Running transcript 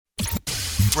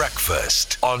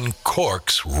Breakfast on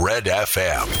Cork's Red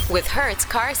FM. With Hertz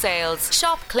Car Sales.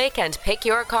 Shop, click and pick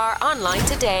your car online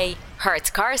today.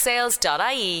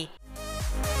 hertzcarsales.ie.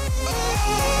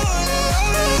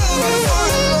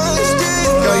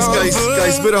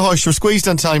 Guys, a bit of hush. We're squeezed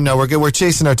on time now. We're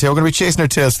chasing our tail. We're going to be chasing our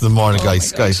tails to the morning,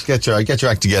 guys. Guys, get your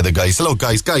act together, guys. Hello,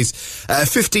 guys.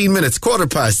 15 minutes,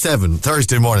 7:15,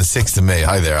 Thursday morning, 6th of May.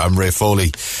 Hi there. I'm Ray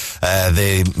Foley,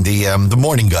 the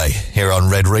morning guy here on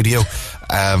Red Radio.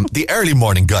 The early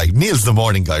morning guy. Neil's the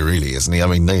morning guy, really, isn't he? I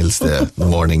mean, Neil's the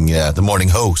morning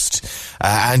host.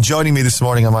 And joining me this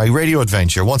morning on my radio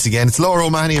adventure, once again, it's Laura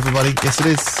O'Mahony, everybody. Yes, it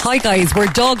is. Hi, guys. We're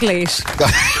dog late.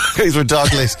 Guys, we're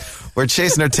dog late. We're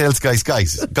chasing our tails, guys,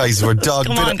 we're dog.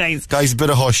 Come on, guys. Guys, a bit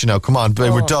of hush now. Come on,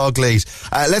 we're dog late.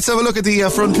 Let's have a look at the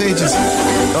front pages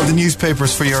of the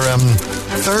newspapers for your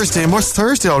Thursday. And what's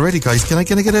Thursday already, guys? Can I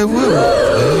get a woo?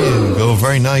 There you go,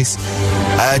 very nice.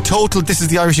 This is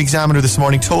the Irish Examiner this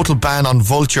morning. Total ban on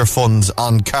vulture funds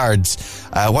on cards.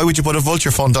 Why would you put a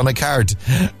vulture fund on a card?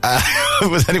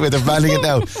 But anyway, they're banning it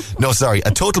now. No, sorry.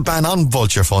 A total ban on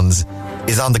vulture funds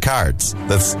is on the cards.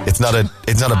 It's not a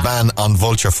ban on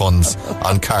vulture funds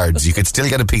on cards. You could still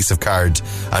get a piece of card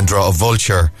and draw a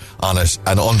vulture on it,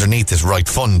 and underneath it write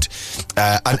fund.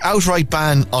 An outright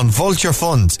ban on vulture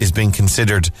funds is being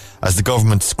considered as the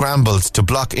government scrambles to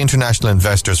block international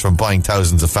investors from buying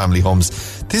thousands of family homes.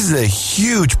 This is a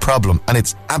huge problem, and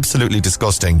it's absolutely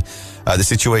disgusting. The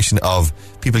situation of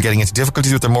people getting into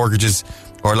difficulties with their mortgages,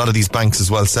 or a lot of these banks as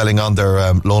well selling on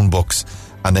their loan books,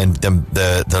 and then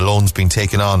the loans being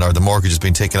taken on, or the mortgages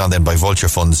being taken on then by vulture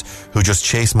funds who just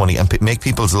chase money and make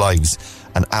people's lives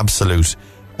an absolute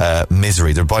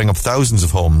misery. They're buying up thousands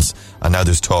of homes, and now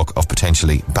there's talk of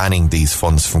potentially banning these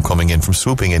funds from coming in, from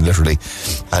swooping in literally.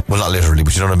 Well, not literally,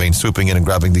 but you know what I mean, swooping in and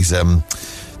grabbing these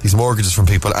mortgages from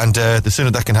people, and the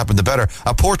sooner that can happen, the better.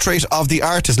 A portrait of the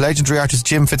legendary artist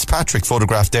Jim Fitzpatrick,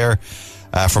 photographed there,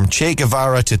 from Che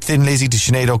Guevara to Thin Lizzy to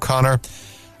Sinead O'Connor.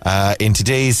 In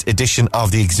today's edition of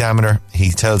the Examiner,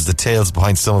 he tells the tales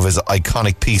behind some of his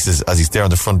iconic pieces as he's there on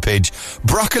the front page.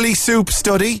 Broccoli soup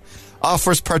study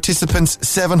offers participants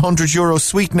 €700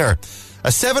 sweetener. A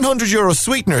 €700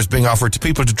 sweetener is being offered to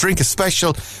people to drink a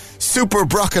special super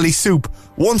broccoli soup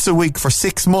once a week for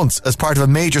 6 months as part of a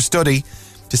major study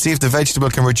to see if the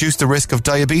vegetable can reduce the risk of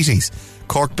diabetes.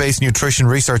 Cork-based nutrition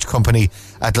research company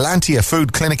Atlantia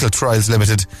Food Clinical Trials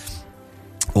Limited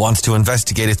wants to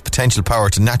investigate its potential power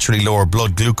to naturally lower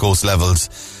blood glucose levels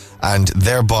and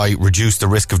thereby reduce the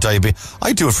risk of diabetes.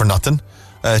 I'd do it for nothing,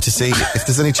 to see if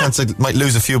there's any chance I might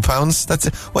lose a few pounds. That's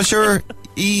it. Well, sure,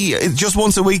 just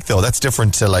once a week though. That's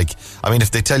different to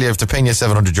if they tell you if they're paying you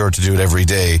 €700 to do it every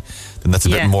day, then that's a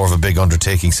bit more of a big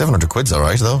undertaking. 700 quid's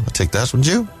alright though. I'd take that,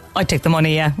 wouldn't you? I'd take the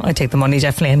money, I'd take the money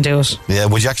definitely and do it. Yeah,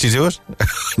 would you actually do it?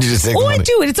 You just take the money? I'd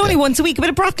do it. It's only once a week. A bit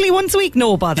of broccoli once a week,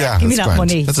 no bother. Yeah, give me that grand.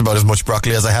 money. That's about as much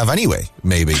broccoli as I have anyway,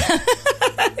 maybe.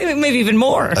 Maybe even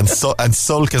more. And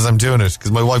sulk as I'm doing it,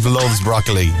 because my wife loves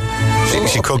broccoli.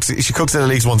 She cooks it at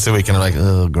least once a week, and I'm like,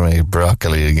 oh great,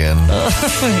 broccoli again.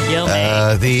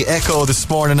 Yummy. The Echo this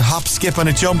morning, hop, skip and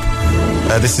a jump.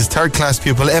 This is third class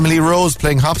pupil Emily Rose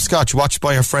playing hopscotch, watched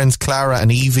by her friends Clara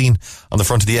and Evie on the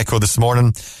front of the Echo this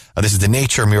morning. This is the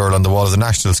nature mural on the wall of the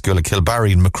National School at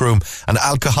Kilbarry in Macroom. And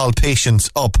alcohol patients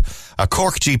up. A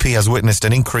Cork GP has witnessed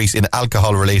an increase in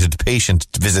alcohol-related patient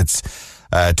visits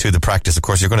to the practice. Of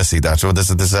course, you're going to see that. So there's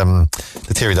the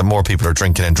theory that more people are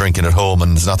drinking at home,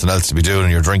 and there's nothing else to be doing,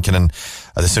 and you're drinking, and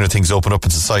the sooner things open up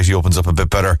and society opens up a bit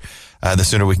better, the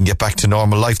sooner we can get back to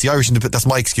normal life. The Irish Independent, that's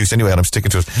my excuse anyway, and I'm sticking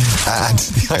to it. And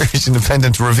the Irish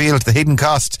Independent revealed the hidden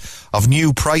cost of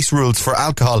new price rules for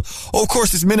alcohol. Oh, of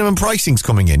course, there's minimum pricing's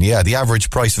coming in. Yeah, the average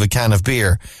price of a can of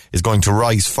beer is going to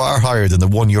rise far higher than the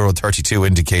 €1.32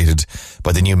 indicated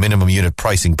by the new minimum unit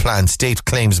pricing plan. State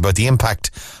claims about the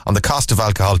impact on the cost of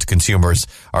alcohol to consumers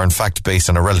are in fact based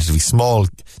on a relatively small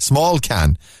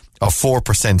can of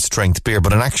 4% strength beer,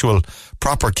 but an actual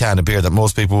proper can of beer that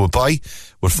most people would buy,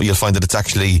 you'll find that it's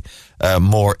actually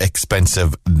more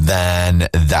expensive than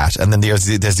that. And then there's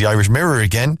the Irish Mirror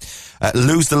again.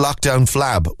 Lose the lockdown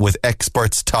flab with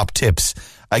experts' top tips.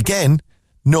 Again,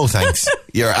 no thanks.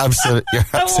 You're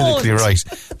absolutely right.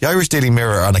 The Irish Daily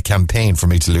Mirror are on a campaign for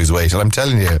me to lose weight, and I'm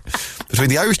telling you, between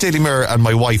the Irish Daily Mirror and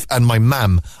my wife and my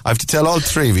mam, I have to tell all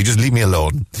three of you, just leave me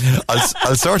alone.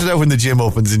 I'll sort it out when the gym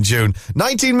opens in June.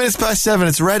 7:19,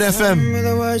 it's Red FM.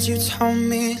 Remember the words you told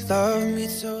me, love me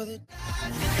so that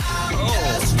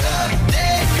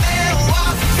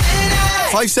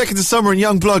 5 seconds of summer in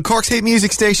young blood. Cork's hit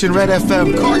music station, Red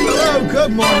FM. Cork, hello,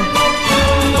 good morning.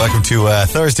 Welcome to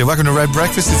Thursday. Welcome to Red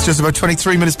Breakfast. It's just about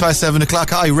 23 minutes past 7 o'clock.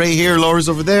 Hi, Ray here. Laura's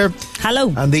over there.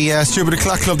 Hello. And the Stupid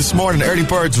O'Clock Club this morning. Early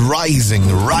birds rising,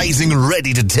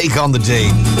 ready to take on the day.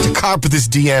 To carpet this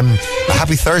DM. A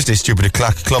happy Thursday, Stupid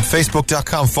O'Clock Club.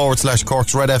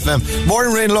 Facebook.com/Cork's Red FM.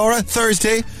 Morning, Ray and Laura.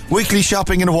 Thursday. Weekly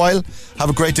shopping in a while. Have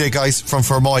a great day, guys, from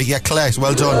Fermoy. Yeah, Colette,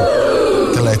 well done.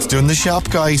 Colette's doing the shop,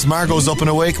 guys. Margot's up and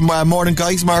awake. Morning,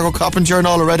 guys. Margot Coppinger and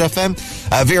all at Red FM.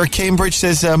 Vera Cambridge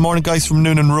says, morning, guys, from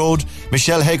Noonan Road.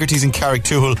 Michelle Hegarty's in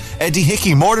Carricktuhal. Eddie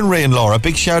Hickey, morning, Ray and Laura.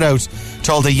 Big shout out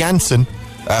to Alda Janssen,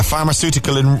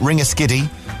 pharmaceutical in Ringaskiddy.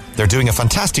 They're doing a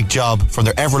fantastic job from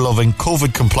their ever-loving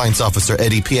COVID compliance officer,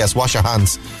 Eddie. P.S. Wash your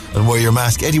hands and wear your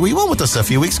mask. Eddie, were you on with us a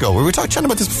few weeks ago? We were chatting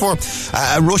about this before.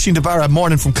 Roisin de Barra,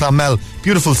 morning from Clonmel.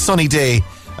 Beautiful sunny day.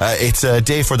 It's a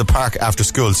day for the park after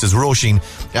school, says Roisin.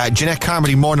 Jeanette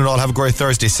Carmody, morning all. Have a great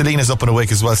Thursday. Selena's up and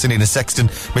awake as well. Selena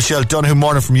Sexton. Michelle Donoghue,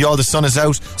 morning from Yaw. The sun is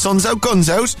out. Sun's out, guns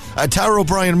out. Tara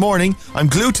O'Brien, morning. I'm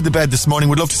glued to the bed this morning.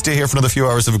 Would love to stay here for another few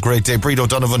hours. Have a great day. Breed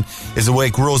O'Donovan is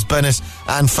awake. Rose Bennett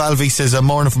and Falvey says,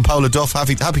 morning from Paula Duff.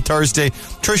 Happy Thursday.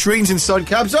 Trish Reen's inside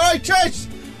cabs. All right, Trish!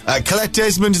 Colette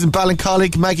Desmond is in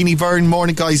Ballincollig. Maggie Nee Byrne,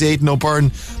 morning guys. Aidan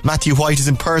O'Byrne. Matthew White is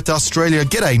in Perth, Australia.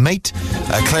 G'day, mate.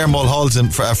 Claire Mulhall's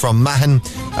from Mahon.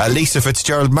 Lisa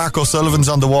Fitzgerald. Mark O'Sullivan's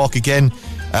on the walk again.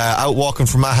 Out walking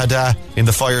from Mahada in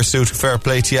the fire suit. Fair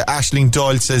play to you. Aisling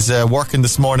Doyle says, working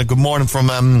this morning. Good morning from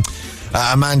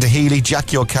Amanda Healy,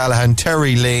 Jackie O'Callaghan,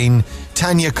 Terry Lane,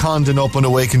 Tanya Condon up and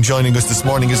awake and joining us this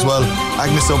morning as well.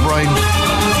 Agnes O'Brien.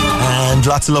 And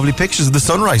lots of lovely pictures of the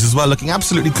sunrise as well, looking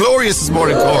absolutely glorious this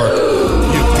morning, Cork.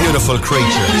 You beautiful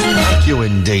creatures. Thank you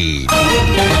indeed.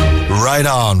 Right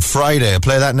on, Friday. I'll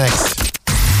play that next.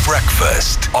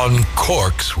 Breakfast on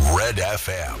Cork's Red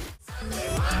FM.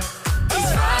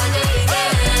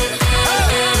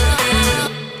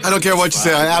 I don't care what you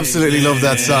say, I absolutely love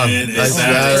that song. It's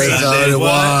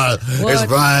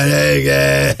Friday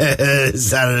again.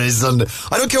 Saturday, Sunday.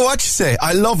 I don't care what you say,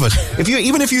 I love it.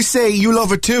 Even if you say you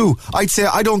love it too, I'd say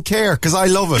I don't care because I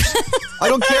love it. I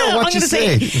don't care what you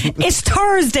say. It's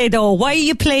Thursday though. Why are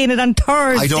you playing it on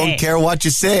Thursday? I don't care what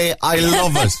you say. I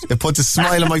love it. It puts a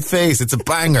smile on my face. It's a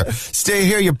banger. Stay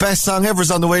here. Your best song ever is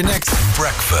on the way next.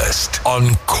 Breakfast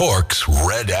on Cork's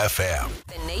Red FM.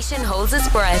 The nation holds its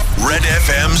breath. Red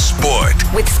FM Sport.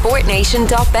 With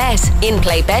SportNation.bet.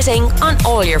 In-play betting on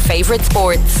all your favourite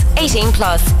sports. 18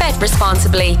 plus. Bet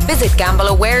responsibly. Visit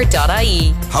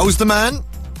gambleaware.ie. How's the man?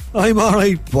 I'm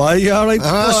alright, boy. You alright,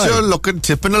 boy? Sure, looking,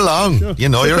 tipping along. Sure. You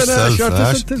know yourself.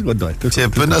 It's a good night.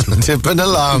 Tipping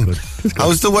along.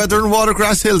 How's the weather in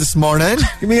Watergrass Hill this morning?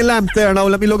 Give me a lamp there now.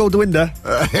 Let me look out the window.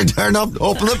 Turn up.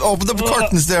 Open the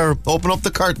curtains there. Open up the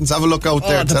curtains. Have a look out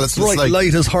there. Tell us what it's like. Bright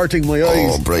light is hurting my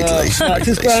eyes. Oh, bright light.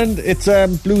 It's grand. It's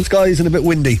blue skies and a bit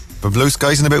windy. But blue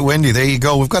skies and a bit windy. There you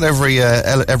go. We've got every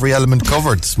element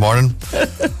covered this morning.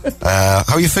 How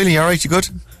are you feeling? You alright? You good?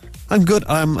 I'm good.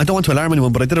 I don't want to alarm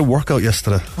anyone, but I did a workout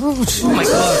yesterday. Oh my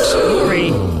God.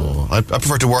 Sorry. I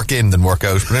prefer to work in than work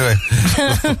out. But anyway.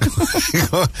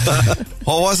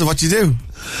 What was it? What'd you do?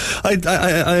 I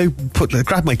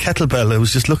grabbed my kettlebell. It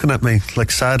was just looking at me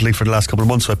like sadly for the last couple of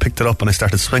months, so I picked it up and I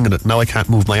started swinging it. Now I can't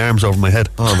move my arms over my head.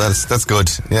 Oh, that's good.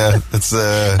 Yeah, that's.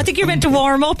 I think you're meant to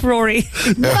warm up, Rory.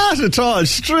 Not at all.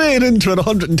 Straight into it,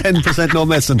 110%, no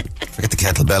messing. Forget the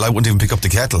kettlebell. I wouldn't even pick up the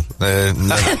kettle.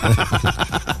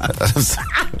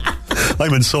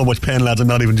 I'm in so much pain, lads. I'm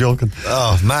not even joking.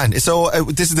 Oh man! So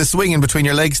this is the swinging between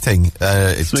your legs thing.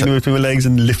 Swinging between my legs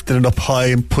and lifting it up high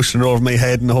and pushing it over my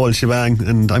head and the whole shebang.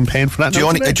 And I'm paying for that. Do you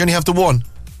only have the one?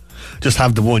 Just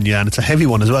have the one, yeah, and it's a heavy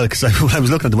one as well. Because when I was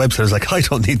looking at the website, I was like, I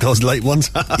don't need those light ones.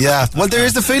 Yeah, well, there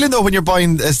is the feeling though when you're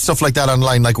buying stuff like that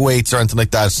online, like weights or anything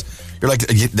like that. You're like,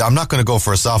 I'm not going to go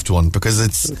for a soft one because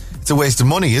it's a waste of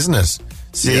money, isn't it?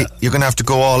 See, yeah. You're going to have to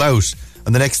go all out.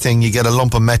 And the next thing, you get a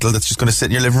lump of metal that's just going to sit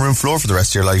in your living room floor for the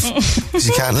rest of your life because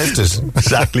you can't lift it.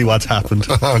 Exactly what's happened.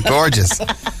 Oh, gorgeous.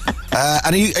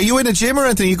 And are you in a gym or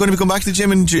anything? Are you going to come back to the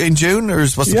gym in June, or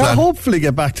what's the plan? Yeah, hopefully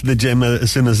get back to the gym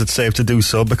as soon as it's safe to do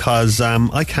so, because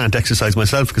I can't exercise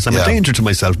myself because I'm a danger to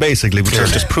myself, basically, which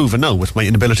I've just proven now with my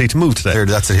inability to move today.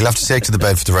 That's it. He'll have to take to the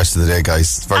bed for the rest of the day,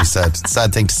 guys. It's very sad.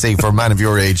 Sad thing to see for a man of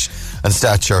your age and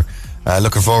stature.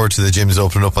 Looking forward to the gyms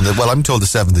opening up on the. Well, I'm told the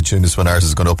 7th of June is when ours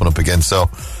is going to open up again.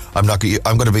 So I'm going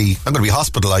to be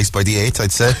hospitalised by the 8th,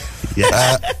 I'd say.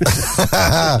 Yeah.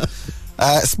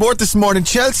 Sport this morning.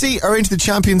 Chelsea are into the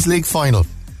Champions League final.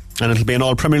 And it'll be an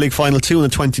all-Premier League final too on the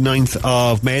 29th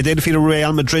of May. They defeated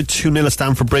Real Madrid 2-0 at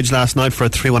Stamford Bridge last night for a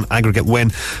 3-1 aggregate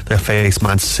win. They face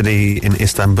Man City in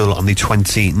Istanbul on the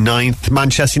 29th.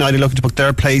 Manchester United looking to book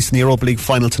their place in the Europa League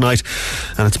final tonight,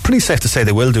 and it's pretty safe to say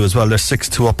they will do as well. They're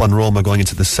 6-2 up on Roma going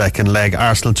into the second leg.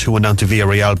 Arsenal 2-1 down to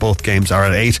Villarreal. Both games are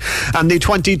at 8. And the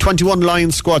 2021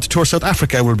 Lions squad to tour South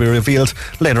Africa will be revealed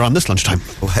later on this lunchtime.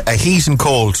 A heat and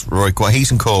cold, Roy. Heat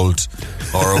and cold.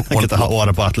 Or get the hot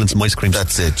water bottle and some ice cream.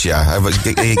 That's it, yeah. Have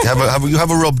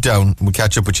a rub down. We'll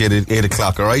catch up with you at 8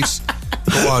 o'clock, all right?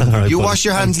 Go on. Right, you buddy. wash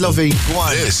your hands, lovey. Go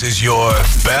on. This is your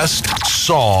best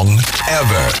song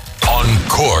ever on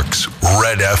Cork's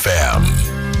Red FM.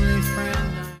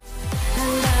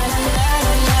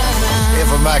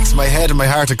 Ava Max, my head and my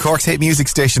heart at Cork's hit music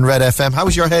station, Red FM.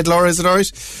 How's your head, Laura? Is it all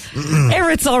right?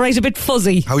 It's all right, a bit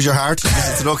fuzzy. How's your heart?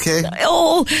 Is it okay?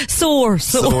 Oh, sore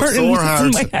Sore in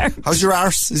heart. my heart. How's your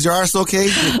arse? Is your arse okay?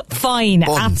 Fine,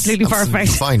 absolutely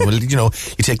perfect. Fine. Well, you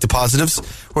take the positives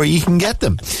where you can get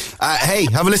them. Hey,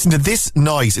 have a listen to this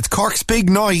noise. It's Cork's big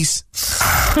noise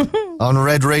on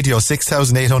Red Radio.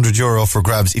 €6,800 for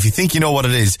grabs. If you think you know what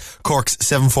it is, Cork's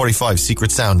 745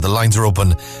 Secret Sound. The lines are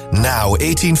open now.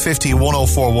 1850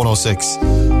 104 106.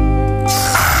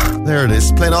 There it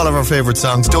is. Playing all of our favourite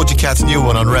songs. Doja Cat's new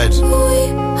one on Red.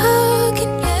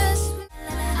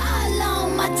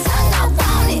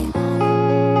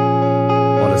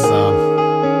 What a song.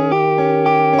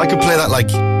 I could play that like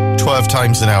 12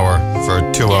 times an hour for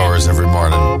 2 hours every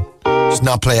morning. Just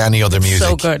not play any other music.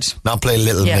 So good. Not play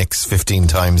Little Mix 15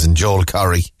 times and Joel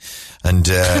Corry and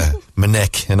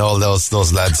Manek and all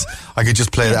those lads. I could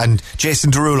just play that. And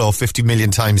Jason Derulo 50 million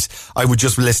times. I would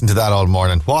just listen to that all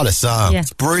morning. What a song. Yeah.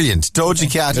 It's brilliant. Doja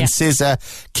Cat and SZA.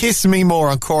 Kiss Me More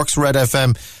on Cork's Red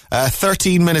FM.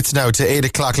 13 minutes now to 8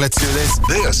 o'clock. Let's do this.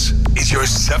 This is your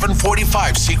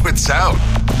 745 Secret Sound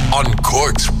on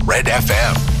Cork's Red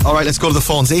FM. All right, let's go to the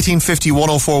phones. 1850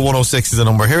 104 106 is the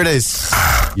number. Here it is.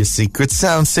 Your secret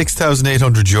sound,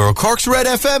 €6,800. Cork's Red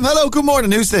FM. Hello, good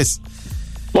morning. Who's this?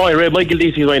 Morning, Ray. Michael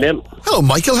Deasy is my name. Hello,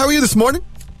 Michael. How are you this morning?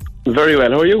 Very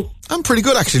well. How are you? I'm pretty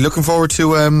good, actually. Looking forward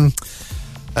to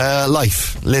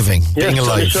life, living, being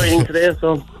alive. It's shining today,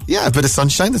 so... Yeah, a bit of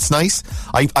sunshine. That's nice.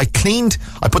 I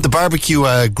put the barbecue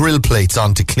grill plates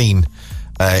on to clean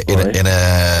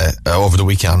over the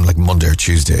weekend, like Monday or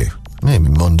Tuesday. Maybe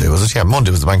Monday, was it? Yeah,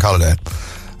 Monday was the bank holiday.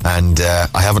 And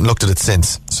I haven't looked at it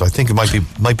since, so I think it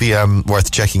might be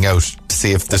worth checking out to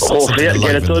see if there's something alive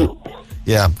get it in done. there.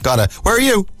 Yeah, gotta. Where are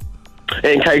you?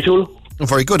 In Carrigtwohill. Oh,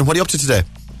 very good. And what are you up to today?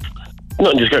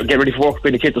 Nothing, just get ready for work,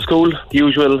 bring the kids to school, the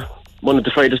usual Monday to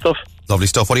Friday stuff. Lovely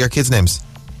stuff. What are your kids' names?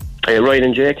 Ryan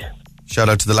and Jake. Shout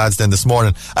out to the lads then this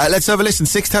morning. Let's have a listen.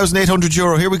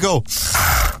 €6,800. Here we go.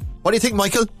 What do you think,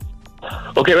 Michael?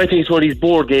 Okay, I think it's one of these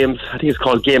board games. I think it's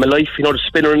called Game of Life. You know the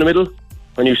spinner in the middle?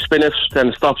 When you spin it, then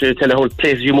it stops you, tell you how many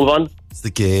places you move on. It's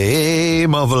the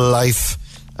Game of Life.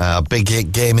 Big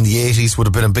game in the 80s. Would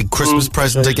have been a big Christmas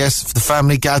present, I guess, for the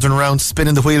family gathering around,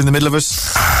 spinning the wheel in the middle of it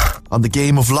on the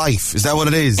Game of Life. Is that what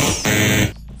it is?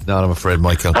 No, I'm afraid,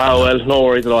 Michael. Well, no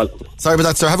worries at all. Sorry about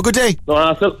that, sir. Have a good day. No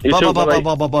hassle. You too.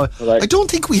 Bye-bye. I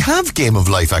don't think we have Game of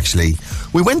Life, actually.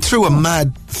 We went through a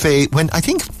mad phase when I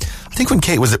think when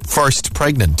Kate was at first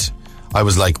pregnant, I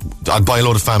was like, I'll buy a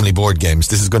load of family board games.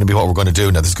 This is going to be what we're going to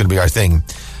do now. This is going to be our thing.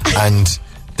 And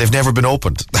they've never been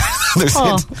opened.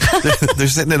 they're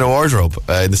sitting in a wardrobe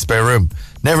in the spare room.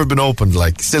 Never been opened,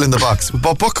 like, still in the box. We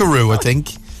bought Buckaroo, I think.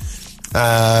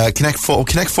 Connect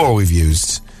 4 we've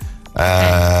used.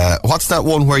 What's that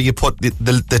one where you put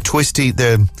the twisty,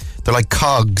 they're like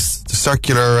cogs, the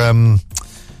circular,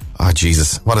 oh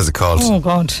Jesus, what is it called? Oh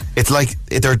God. It's like,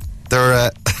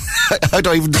 they're how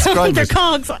do I even describe They're it?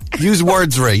 cogs. Use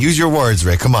words, Ray. Use your words,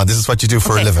 Ray. Come on, this is what you do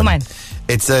for a living. Come on.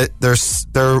 It's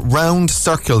they're round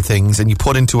circle things, and you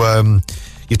put into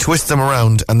you twist them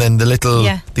around, and then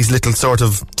these little sort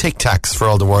of Tic Tacs for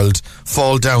all the world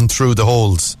fall down through the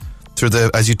holes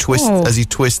as you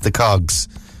twist the cogs.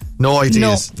 No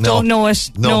ideas. No, don't know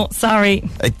it. No, sorry.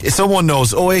 If someone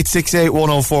knows, 0868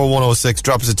 104 106,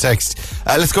 drop us a text.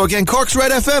 Let's go again. Cork's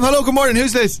Red FM. Hello, good morning.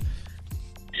 Who's this?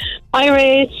 Hi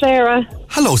Ray, it's Sarah.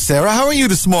 Hello, Sarah. How are you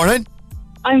this morning?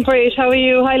 I'm great. How are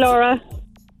you? Hi Laura.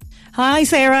 Hi,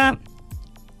 Sarah.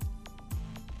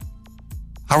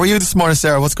 How are you this morning,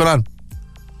 Sarah? What's going on?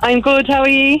 I'm good. How are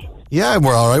you? Yeah,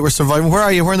 we're all right. We're surviving. Where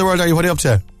are you? Where in the world are you? What are you up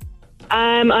to?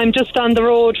 I'm just on the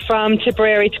road from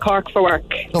Tipperary to Cork for work.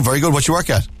 Oh, very good. What you work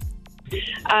at?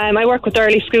 I work with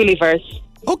early school leavers.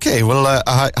 Okay, well,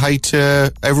 hi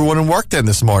to everyone in work then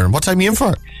this morning. What time are you in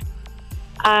for?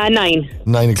 9.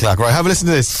 9 o'clock. Right, have a listen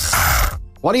to this.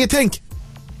 What do you think?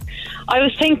 I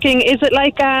was thinking, is it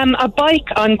like a bike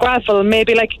on gravel,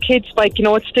 maybe like a kid's bike,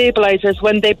 with stabilisers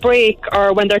when they brake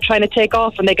or when they're trying to take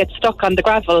off and they get stuck on the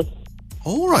gravel?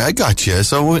 All right, I got you.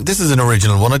 So this is an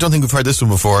original one. I don't think we've heard this one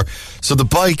before. So the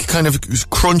bike kind of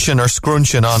crunching or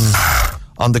scrunching on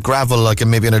the gravel, like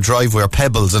maybe in a driveway, or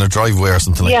pebbles in a driveway or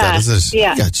something like that, is it?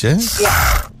 Yeah. Gotcha.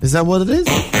 Yeah. Is that what it is?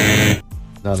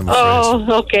 Not, I'm afraid.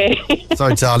 Oh, okay.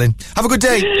 Sorry, darling. Have a good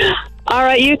day. All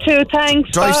right, you too. Thanks.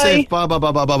 Drive Bye. safe. Bye.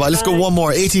 Let's go one more.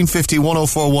 1850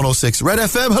 104 106. Red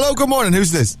FM. Hello, good morning.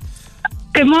 Who's this?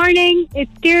 Good morning.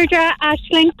 It's Deirdre,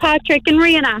 Aisling, Patrick and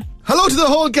Rihanna. Hello to the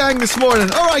whole gang this morning.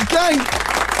 All right, gang.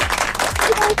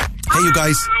 Hey, you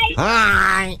guys.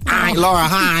 Hi. Laura,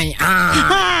 hi.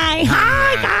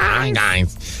 Hi,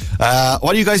 guys.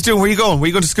 What are you guys doing? Where are you going? Were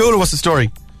you going to school or what's the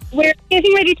story? We're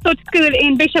getting ready to go to school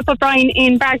in Bishop O'Brien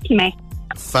in Barkelmay.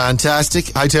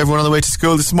 Fantastic. Hi to everyone on the way to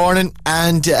school this morning.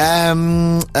 And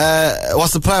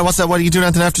what's the plan? What are you doing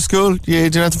anything after school? You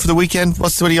doing anything for the weekend?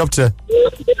 What are you up to?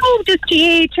 Just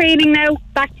GA training now.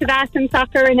 Back to that and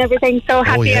soccer and everything. So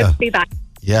happy to be back.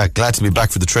 Yeah, glad to be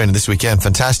back for the training this weekend.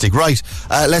 Fantastic. Right,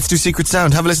 let's do Secret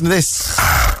Sound. Have a listen to this.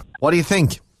 What do you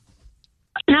think?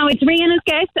 Now, it's Rihanna's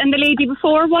guess, and the lady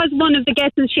before was one of the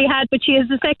guesses she had, but she is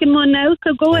the second one now.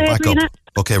 So go ahead, Rihanna.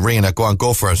 Okay, Rihanna, go on,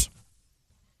 go for it.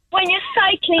 When you're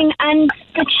cycling and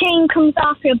the chain comes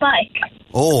off your bike.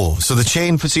 Oh, so the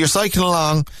chain, so you're cycling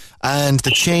along and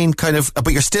the chain kind of,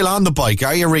 but you're still on the bike,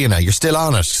 are you, Rihanna? You're still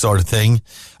on it, sort of thing.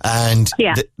 And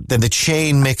then the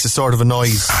chain makes a sort of a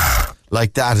noise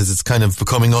like that as it's kind of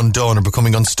becoming undone or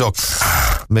becoming unstuck.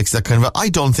 Makes that kind of I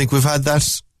don't think we've had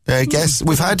that. I guess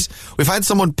we've had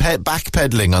someone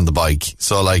backpedaling on the bike,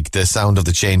 so like the sound of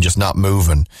the chain just not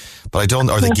moving, but I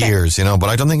don't, or the gears, but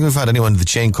I don't think we've had anyone the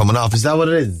chain coming off. Is that what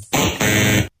it is?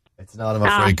 It's not, I'm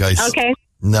afraid, guys. Okay.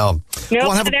 No. Nope,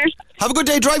 on, have a good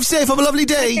day. Drive safe. Have a lovely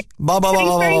day. Bye.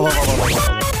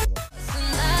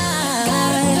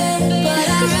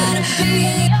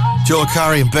 Joel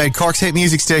Curry in bed. Cork's hit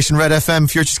music station, Red FM.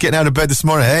 If you're just getting out of bed this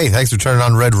morning, hey, thanks for turning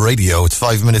on Red Radio. It's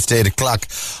 5 minutes to 8 o'clock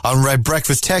on Red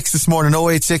Breakfast. Text this morning,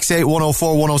 0868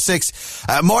 104 106.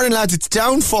 Morning, lads. It's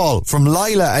Downfall from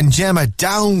Lila and Gemma.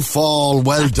 Downfall.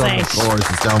 Well done, of course.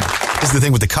 It's down. This is the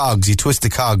thing with the cogs. You twist the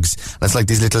cogs. And it's like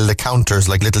these little counters,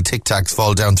 like little tic-tacs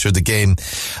fall down through the game.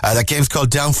 That game's called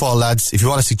Downfall, lads. If you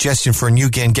want a suggestion for a new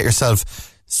game, get yourself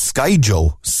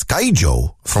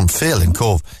Skyjo from Phil in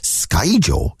Cove.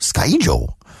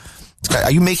 Skyjo.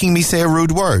 Are you making me say a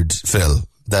rude word, Phil,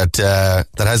 that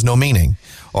has no meaning?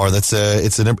 Or it's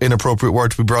an inappropriate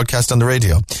word to be broadcast on the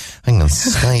radio? Hang on,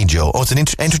 Skyjo. Oh, it's an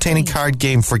entertaining card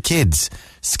game for kids.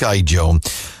 Skyjo.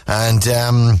 And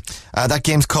that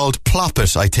game's called Plop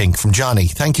It, I think, from Johnny.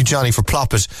 Thank you, Johnny, for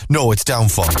Plop It. No, it's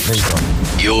Downfall. There you go.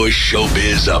 Your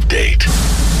showbiz update.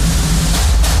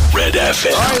 Red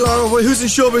FM. Hi, Laura. Who's in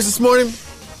showbiz this morning?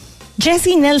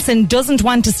 Jessie Nelson doesn't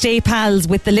want to stay pals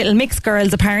with the Little Mix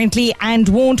girls, apparently, and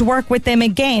won't work with them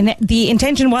again. The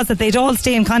intention was that they'd all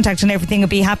stay in contact and everything would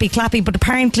be happy clappy, but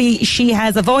apparently she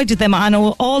has avoided them on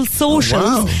all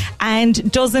socials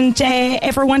and doesn't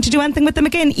ever want to do anything with them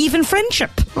again, even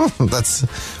friendship. Oh,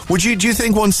 do you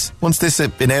think once this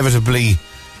inevitably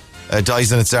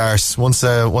dies in its arse, once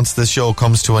the show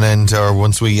comes to an end, or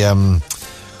once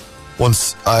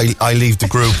I leave the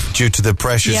group due to the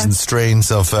pressures and strains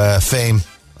of fame,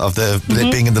 of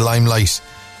being in the limelight,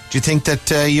 do you think that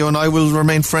you and I will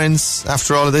remain friends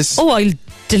after all of this? Oh, I'll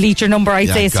delete your number, I'd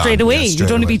say, gone. straight away. Straight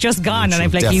You'd only away. be just gone, Mutual,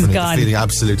 and I'd be like, he's gone. Feeling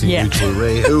absolutely mutual.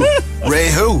 Ray who?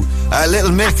 Ray who?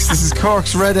 Little Mix. This is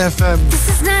Cork's Red FM. This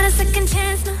is not a second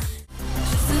chance, no.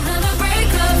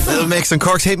 Little Mix on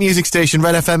Cork's hit music station,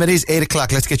 Red FM. It is 8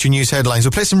 o'clock. Let's get your news headlines.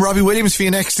 We'll play some Robbie Williams for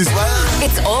you next as well.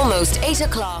 It's almost 8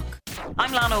 o'clock.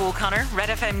 I'm Lana O'Connor. Red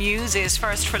FM News is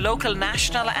first for local,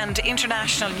 national and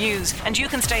international news, and you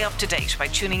can stay up to date by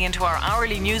tuning into our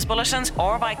hourly news bulletins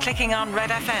or by clicking on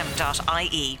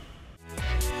redfm.ie.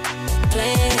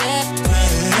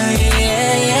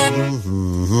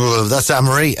 That's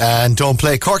Anne-Marie, and Don't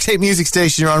Play. Cork's hit music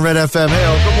station. You're on Red FM.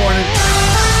 Hey, good morning.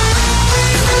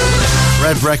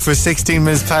 Red Breakfast, 16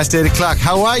 minutes past 8 o'clock.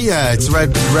 How are you? It's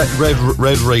Red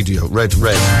Radio. Red.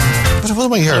 What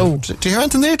am I hearing? Oh. Do you hear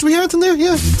anything there? Do we hear anything there?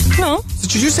 Yeah. No.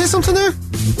 Did you say something there?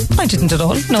 I didn't at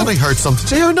all. No. I heard something.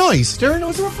 Did you hear a noise? Did you hear a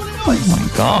noise? Was there a funny noise? Oh my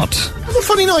God. Where's the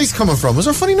funny noise coming from? Was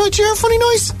there a funny noise? Did you hear a funny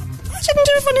noise? I didn't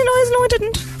do a funny noise. No, I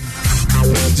didn't.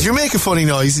 Did you make a funny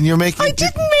noise and you're making... I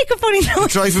didn't make a funny noise. You're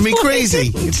driving me crazy.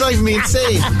 You're driving me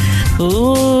insane.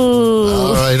 Ooh.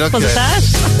 All right, okay. Was it that?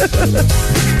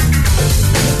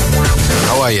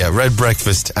 How are you? Red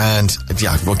Breakfast, and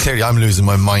clearly I'm losing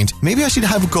my mind. Maybe I should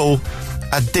have a go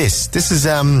at this. This is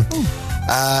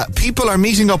People are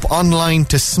meeting up online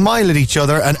to smile at each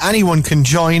other, and anyone can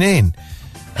join in.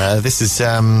 This is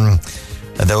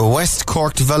the West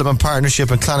Cork Development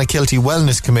Partnership and Clonakilty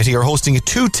Wellness Committee are hosting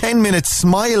 2 10-minute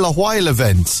Smile a While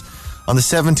events on the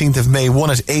 17th of May, one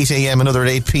at 8 a.m, another at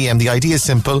 8 p.m. The idea is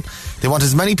simple. They want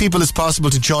as many people as possible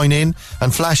to join in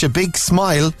and flash a big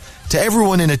smile to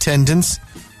everyone in attendance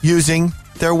using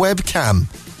their webcam.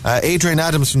 Adrian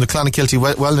Adams from the Clonakilty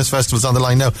Wellness Festival is on the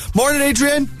line now. Morning,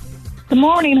 Adrian. Good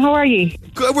morning, how are you?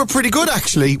 Good, we're pretty good,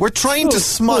 actually. We're trying to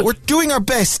smile. We're doing our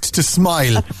best to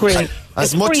smile. That's great.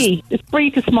 It's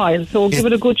free to smile, so give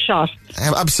it a good shot.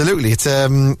 Absolutely, it's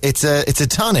a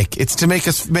tonic. It's to make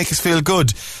us feel good.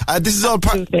 This is all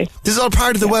part of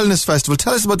the Wellness Festival.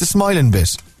 Tell us about the smiling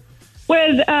bit.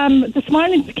 Well, the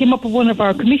smiling came up with one of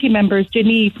our committee members,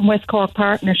 Jenny from West Cork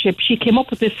Partnership. She came up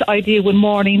with this idea one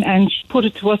morning and she put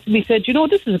it to us, and we said,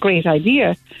 this is a great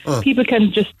idea. People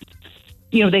can just,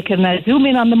 they can zoom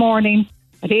in on the morning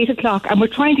at 8 o'clock, and we're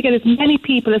trying to get as many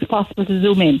people as possible to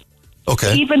zoom in.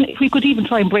 Okay. Even if we could even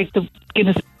try and break the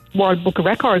Guinness World Book of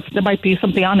Records, there might be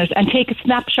something on it, and take a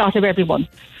snapshot of everyone.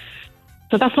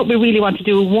 So that's what we really want to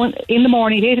do, one in the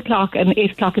morning at 8 o'clock and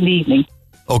 8 o'clock in the evening.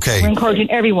 Okay. We're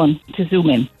encouraging everyone to zoom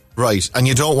in. Right, and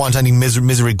you don't want any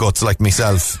misery guts like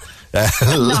myself.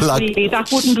 Not really. That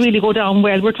wouldn't really go down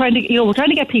well. We're trying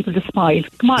to get people to smile.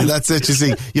 Come on. That's it. You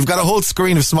see, you've got a whole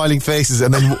screen of smiling faces,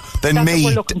 and then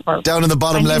me down in the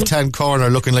bottom left-hand corner,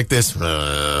 looking like this.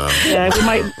 Yeah, we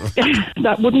might.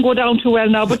 That wouldn't go down too well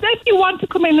now. But if you want to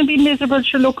come in and be miserable,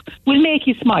 sure, look, we'll make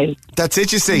you smile. That's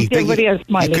it. You see, everybody else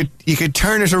smiling. You could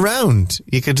turn it around.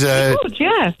 You could.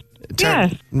 Yeah.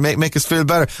 Make us feel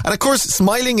better. And of course,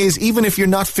 smiling is, even if you're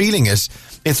not feeling it,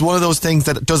 it's one of those things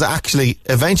that does actually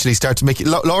eventually start to make you.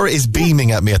 Laura is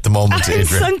beaming at me at the moment,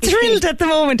 Adrian. I'm thrilled at the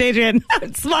moment, Adrian.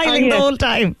 I'm smiling the whole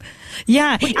time.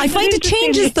 Yeah, I find it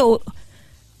changes though.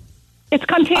 It's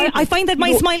contagious. I find that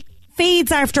my smile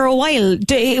fades after a while.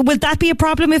 Will that be a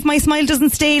problem if my smile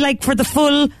doesn't stay for the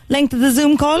full length of the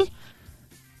Zoom call?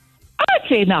 I'd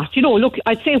say not. Look,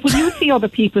 I'd say when you see other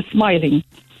people smiling,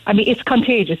 I mean, it's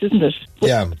contagious, isn't it?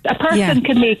 Yeah. A person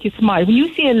can make you smile. When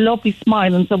you see a lovely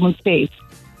smile on someone's face,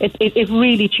 it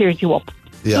really cheers you up,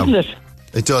 isn't it?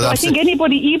 It does. So I think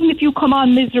anybody, even if you come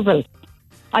on miserable,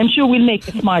 I'm sure we'll make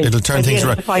you smile. It'll turn things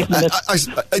around. 5 minutes.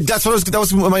 That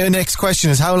was my next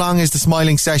question: is how long is the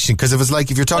smiling session? Because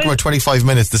if you're talking about 25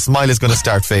 minutes, the smile is going to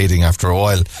start fading after a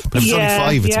while. But if it's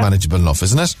only 5, it's manageable enough,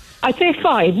 isn't it? I'd say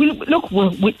 5.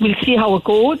 We'll see how it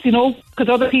goes, because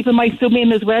other people might zoom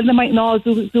in as well. They might not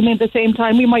all zoom in at the same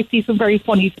time. We might see some very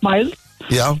funny smiles.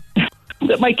 Yeah.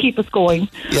 That might keep us going.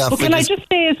 Yeah, but can I just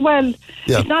say as well,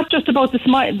 it's not just about the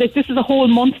smile. This is a whole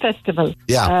month festival.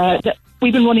 Yeah.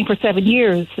 We've been running for 7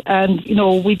 years, and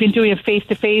we've been doing it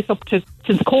face-to-face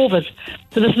since COVID.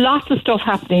 So there's lots of stuff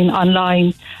happening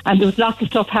online, and there's lots of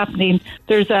stuff happening.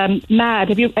 There's MAD.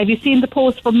 Have you seen the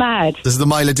post for MAD? This is the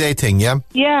mile a day thing, yeah?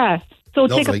 Yeah. So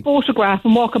take a photograph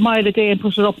and walk a mile a day and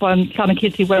put it up on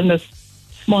Clonakilty Wellness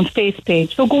Month face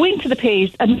page. So go into the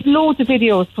page, and there's loads of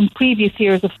videos from previous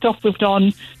years of stuff we've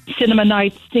done, cinema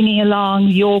nights, singing along,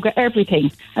 yoga,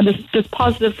 everything. And there's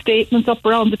positive statements up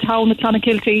around the town of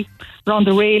Clonakilty, around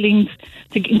the railings,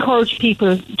 to encourage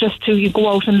people just to go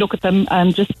out and look at them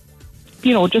and just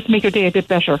make your day a bit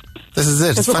better. This is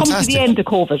it. It's we're fantastic. Coming to the end of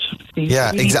COVID.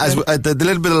 Yeah, exactly. The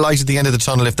little bit of light at the end of the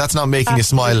tunnel, if that's not making you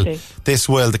smile, this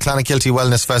will. The Clonakilty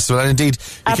Wellness Festival, and indeed,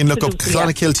 you can look up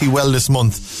Clonakilty Wellness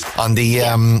Month on the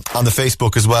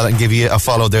Facebook as well, and give you a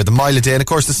follow there. The mile a day, and of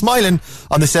course, the smiling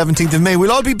on the 17th of May.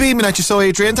 We'll all be beaming at you, so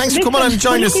Adrian. Thanks for coming on and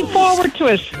joining us. Looking forward to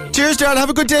it. Cheers, darling. Have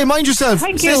a good day. Mind yourself.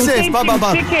 Thank you. Stay safe. Bye.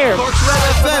 Take care.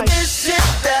 Is it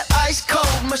that ice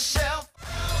cold Michelle?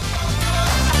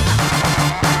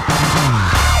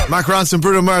 Mark Ronson,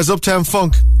 Bruno Mars, Uptown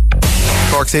Funk.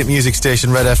 Cork's 8 music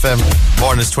station, Red FM.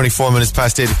 Morning is 24 minutes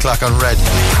past 8 o'clock on Red.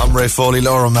 I'm Ray Foley,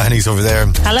 Laura Mahoney's over there.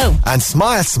 Hello. And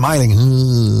smiling.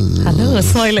 Hello,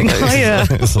 smiling. Hiya.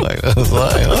 This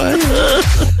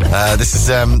is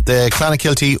the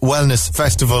Clonakilty Wellness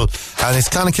Festival, and it's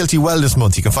Clonakilty Wellness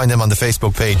Month. You can find them on the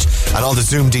Facebook page, and all the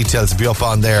Zoom details will be up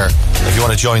on there if you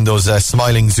want to join those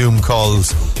smiling Zoom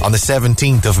calls on the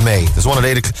 17th of May. There's one at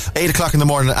 8 o'clock in the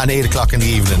morning and 8 o'clock in the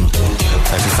evening.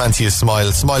 If you fancy a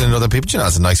smiling at other people,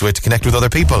 that's a nice way to connect with other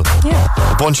people. Yeah.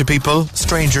 A bunch of people,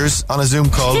 strangers, on a Zoom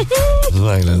call.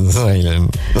 Silent.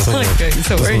 Okay,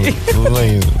 so are you?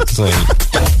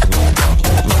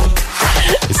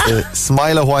 It's the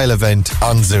Smile a While event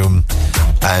on Zoom,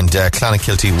 and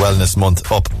Clonakilty Wellness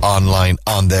Month up online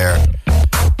on there.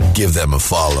 Give them a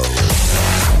follow.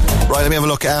 Right, let me have a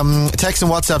look. Text and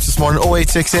WhatsApps this morning,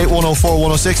 0868 104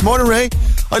 106. Morning, Ray.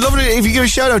 I'd love it if you give a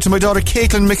shout out to my daughter,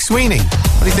 Caitlin McSweeney.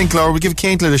 What do you think, Laura? We'll give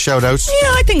Caitlin a shout out.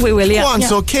 Yeah, I think we will, yeah. Go on,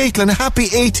 so Caitlin, happy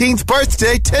 18th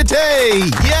birthday today.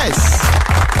 Yes.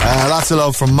 Lots of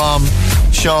love from Mom,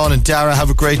 Sean and Dara. Have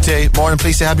a great day. Morning,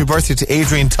 please say happy birthday to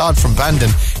Adrian Todd from Bandon.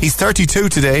 He's 32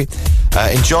 today.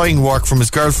 Enjoying work from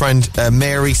his girlfriend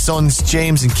Mary, sons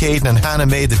James and Caden, and Hannah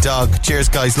May the dog. Cheers,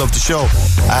 guys, love the show.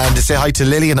 And to say hi to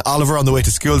Lily and Oliver on the way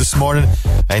to school this morning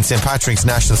in St. Patrick's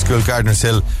National School, Gardeners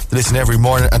Hill. They listen every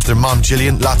morning. And to their mom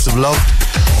Gillian, lots of love.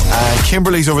 And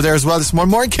Kimberly's over there as well this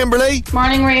morning. Morning, Kimberly.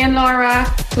 Morning, Ray and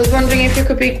Laura. Was wondering if you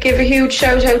could give a huge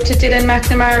shout out to Dylan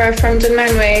McNamara from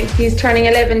Dunmanway. He's turning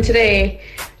 11 today.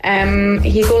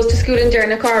 He goes to school in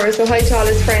Dernacara, so hi to all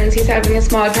his friends. He's having a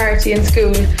small party in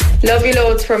school. Love you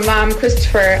loads from Mom,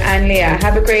 Christopher and Leah.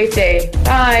 Have a great day.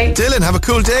 Bye. Dylan, have a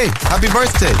cool day. Happy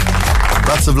birthday.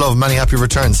 Lots of love, many happy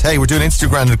returns. Hey, we're doing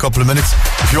Instagram in a couple of minutes.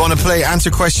 If you want to play, answer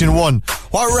question 1.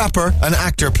 What rapper and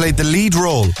actor played the lead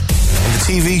role in the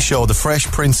TV show The Fresh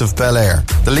Prince of Bel-Air?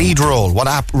 The lead role. What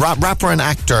rapper and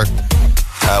actor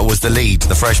was the lead,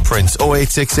 The Fresh Prince?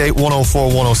 0868 104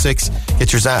 106.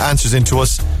 Get your answers into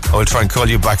us. I will try and call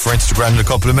you back for Instagram in a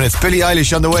couple of minutes. Billie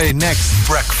Eilish on the way next.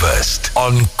 Breakfast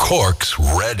on Cork's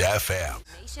Red FM.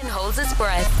 Nation holds its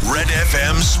breath. Red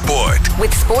FM Sport.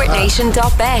 With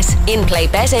SportNation.bet. In-play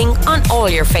betting on all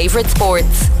your favourite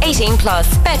sports. 18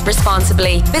 plus. Bet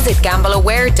responsibly. Visit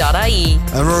gambleaware.ie.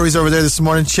 And Rory's over there this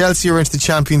morning. Chelsea are into the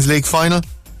Champions League final.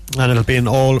 And it'll be an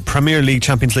all Premier League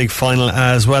Champions League final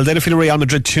as well. They defeated Real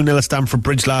Madrid 2-0 at Stamford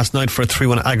Bridge last night for a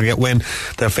 3-1 aggregate win.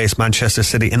 They'll face Manchester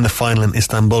City in the final in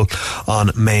Istanbul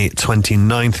on May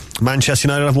 29th. Manchester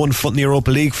United have one foot in the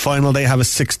Europa League final. They have a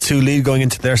 6-2 lead going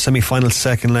into their semi-final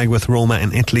second leg with Roma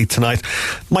in Italy tonight.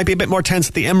 Might be a bit more tense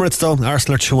at the Emirates though.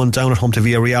 Arsenal are 2-1 down at home to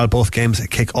Villarreal. Both games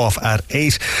kick off at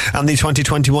 8. And the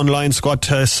 2021 Lions squad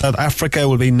to South Africa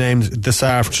will be named this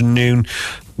afternoon.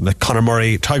 Conor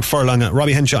Murray, Tyg Furlong,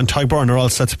 Robbie Henshaw and Tyg Byrne are all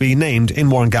set to be named in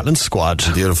Warren Gatland's squad.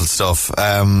 Beautiful stuff.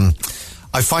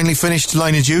 I finally finished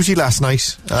Line of Duty last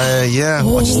night. Yeah.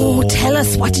 Oh, tell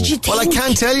us, what did you think? Well, I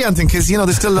can't tell you anything because,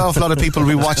 there's still an awful lot of people will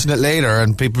be watching it later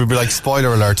and people will be like,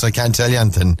 spoiler alerts, I can't tell you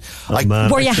anything.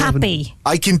 Were you happy?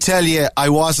 I can tell you I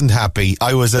wasn't happy.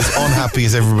 I was as unhappy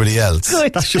as everybody else.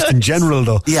 Good, that's just in general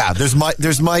though. Yeah, there's my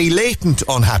latent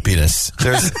unhappiness.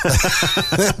 There's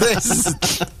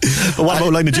But what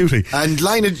about Line of Duty? And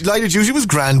Line of Duty was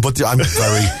grand, but I'm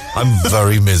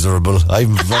very miserable.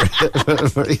 I'm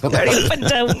very up and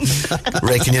down.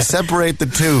 Ray, can you separate the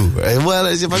two? Well,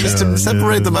 if I was to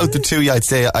separate them out the two,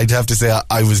 I'd have to say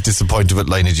I was disappointed with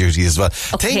Line of Duty as well.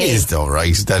 Okay. Thing is though,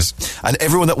 right, that and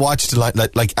everyone that watched it,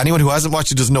 like anyone who hasn't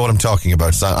watched it doesn't know what I'm talking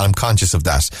about, so I'm conscious of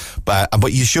that.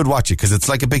 But you should watch it because it's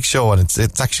like a big show and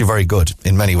it's actually very good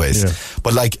in many ways. Yeah.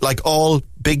 But like all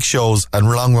big shows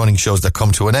and long running shows that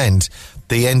come to an end,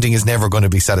 the ending is never going to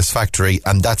be satisfactory,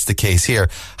 and that's the case here.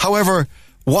 However,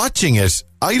 watching it,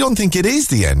 I don't think it is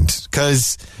the end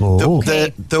because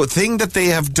the thing that they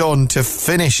have done to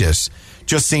finish it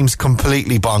just seems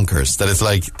completely bonkers. That it's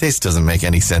like, this doesn't make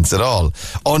any sense at all,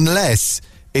 unless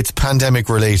it's pandemic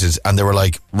related and they were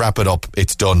like, wrap it up,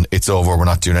 it's done, it's over, we're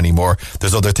not doing any more.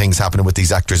 There's other things happening with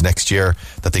these actors next year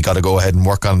that they got to go ahead and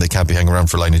work on. They can't be hanging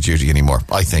around for Line of Duty anymore,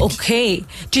 I think. Okay,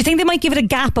 do you think they might give it a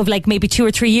gap of like maybe 2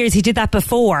 or 3 years? He did that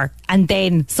before and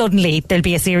then suddenly there'll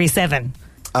be a series 7.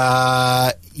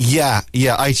 Yeah.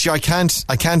 I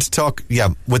can't talk. Yeah,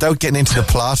 without getting into the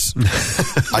plot,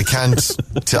 I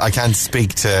can't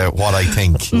speak to what I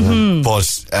think. Mm-hmm. But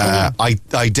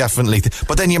I definitely.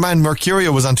 But then your man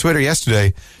Mercurio was on Twitter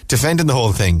yesterday defending the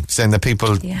whole thing, saying that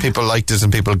people liked it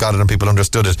and people got it and people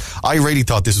understood it. I really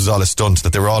thought this was all a stunt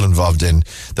that they were all involved in.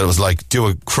 That it was like do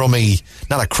a crummy,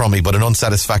 not a crummy, but an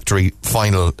unsatisfactory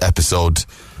final episode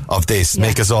of this,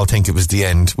 make us all think it was the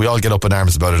end. We all get up in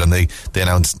arms about it and they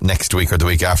announce next week or the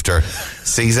week after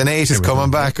season 8 is coming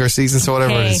back or season so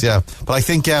whatever it is. Yeah, but I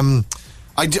think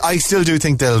I still do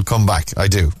think they'll come back. I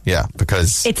do, yeah,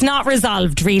 because it's not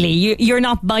resolved really. You're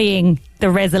not buying the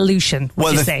resolution.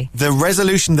 Well, the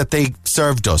resolution that they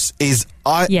served us is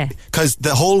because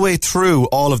the whole way through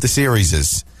all of the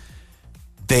series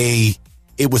it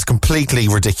was completely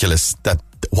ridiculous that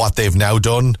what they've now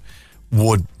done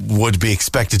would be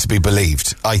expected to be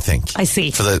believed, I think. I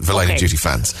see. For Line of Duty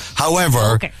fans.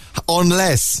 However,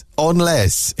 unless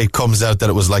it comes out that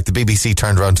it was like the BBC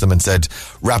turned around to them and said,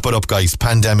 wrap it up guys,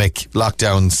 pandemic,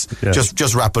 lockdowns,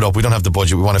 just wrap it up, we don't have the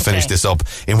budget, we want to finish this up,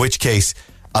 in which case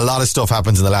a lot of stuff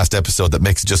happens in the last episode that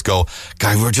makes it just go,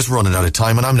 guys, we're just running out of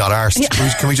time and I'm not arsed.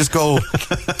 Yeah. Can we just go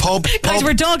pub? Guys,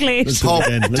 we're dog late. Pub.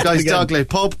 Guys, dog late.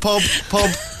 Pub.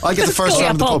 I'll get the first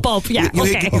round of the pub. Yeah,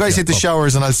 you guys hit the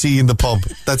showers and I'll see you in the pub.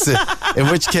 That's it. In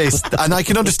which case, and I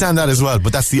can understand that as well,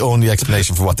 but that's the only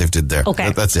explanation for what they've did there.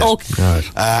 Okay. That's it. Okay.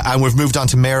 Right. And we've moved on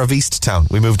to Mayor of Easttown.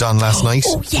 We moved on last night.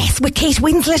 Oh, yes, with Kate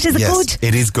Winslet. Is it good?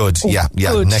 It is good. Oh, yeah.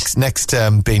 Good. Next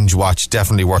binge watch,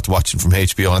 definitely worth watching from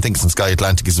HBO, and I think it's on Sky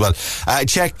Atlantic as well.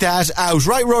 Check that out.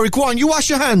 Right, Rory, go on. You wash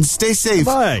your hands. Stay safe.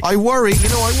 Bye. I worry.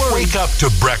 Wake up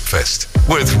to breakfast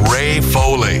with Ray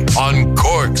Foley on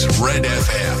Cork's Red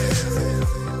FM.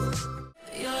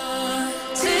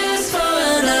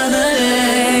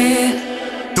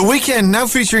 The Weekend now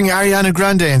featuring Ariana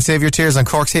Grande and Save Your Tears on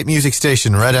Cork's hit music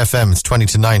station Red FM. It's 20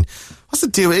 to 9. What's the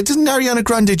deal? Doesn't Ariana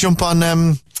Grande jump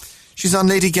on? She's on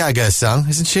Lady Gaga's song,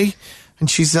 isn't she? And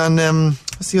she's on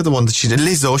what's the other one that she did?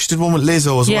 Lizzo. She did one with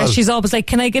Lizzo as well. Yeah, she's always like,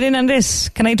 can I get in on this?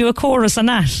 Can I do a chorus on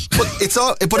that? But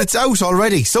it's out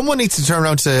already. Someone needs to turn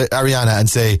around to Ariana and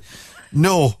say,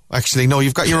 no,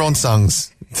 you've got your own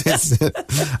songs.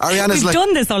 Ariana's We've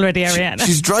done this already, Ariana.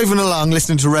 She's driving along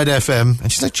listening to Red FM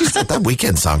and she's like, geez, that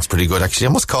Weekend song's pretty good actually. I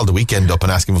must call the Weekend up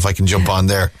and ask him if I can jump on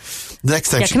there.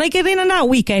 Next time. Yeah, can I get in on that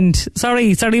Weekend?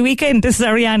 Sorry, Weekend. This is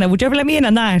Ariana. Would you ever let me in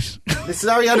on that? This is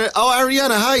Ariana. Oh,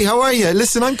 Ariana, hi, how are you?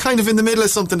 Listen, I'm kind of in the middle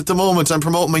of something at the moment. I'm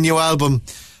promoting my new album.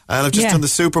 And I've just done the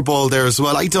Super Bowl there as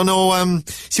well. I don't know.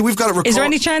 See, we've got it recorded. Is there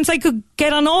any chance I could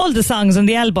get on all the songs on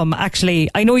the album, actually?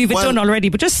 I know you've done already,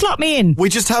 but just slot me in. We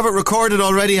just have it recorded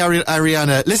already,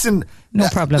 Ariana. Listen. No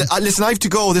problem. Listen, I have to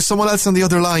go. There's someone else on the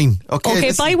other line.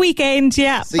 Okay, bye, Weekend.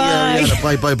 Yeah, see bye. You,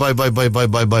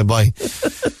 Ariana. Bye.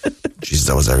 Jesus,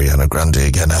 that was Ariana Grande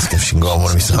again asking if she can go on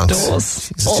one of my songs.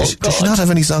 Does she not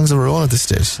have any songs of her own at this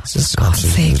stage? For God's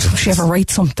sake, does she ever write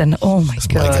something? Oh my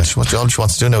God. My gosh, all she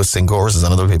wants to do now is sing choruses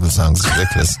on other people's songs. It's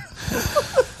ridiculous.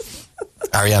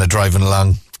 Ariana driving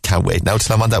along. Can't wait now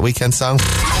till I'm on that Weekend song.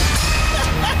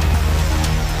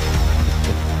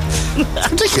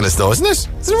 It's ridiculous though, isn't it?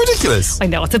 Isn't it ridiculous? I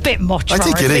know, it's a bit much. I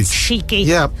think it is. A bit cheeky.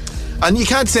 Yeah. And you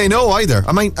can't say no either.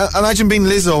 I mean, imagine being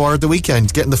Lizzo or The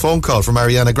Weekend getting the phone call from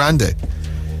Ariana Grande.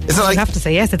 It's not like, you have to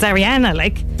say yes, it's Ariana,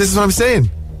 like. This is what I'm saying.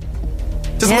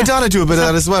 Doesn't Madonna do a bit of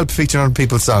that as well, featuring on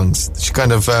people's songs? She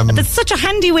kind of... But it's such a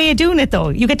handy way of doing it, though.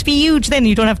 You get to be huge then,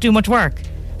 you don't have to do much work.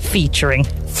 Featuring.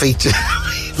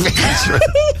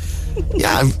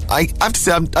 Yeah, I have to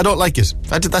say, I don't like it.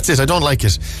 That's it, I don't like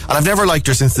it. And I've never liked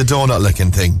her since the donut licking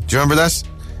thing. Do you remember that?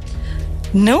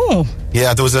 No.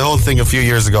 Yeah, there was a whole thing a few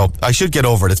years ago. I should get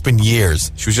over it. It's been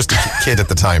years. She was just a kid at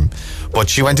the time. But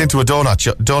she went into a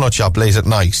donut shop late at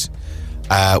night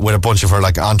with a bunch of her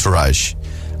entourage.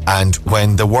 And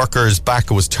when the worker's back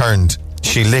was turned,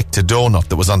 she licked a donut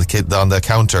that was on the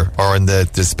counter or in the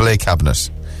display cabinet.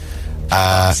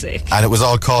 And it was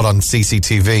all caught on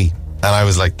CCTV. And I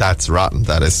was like, that's rotten.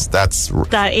 That is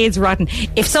rotten.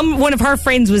 If one of her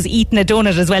friends was eating a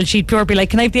donut as well, she'd pure be like,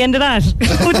 can I have the end of that?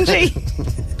 Wouldn't she?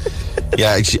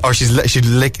 Yeah, or if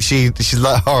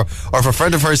a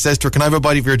friend of hers says to her, can I have a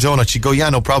bite of your donut? She'd go, yeah,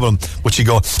 no problem. But she'd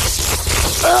go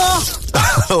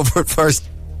over it first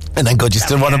and then go, do you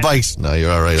still want a bite? No,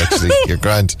 you're all right, actually. You're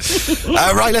grand.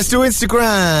 Right, let's do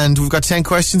Instagram. We've got 10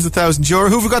 questions, €1,000.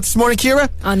 Who have we got this morning, Ciara?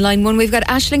 On line 1, we've got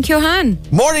Aisling Keohane.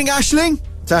 Morning, Aisling.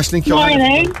 It's Aisling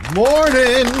Keohane.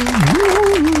 Morning.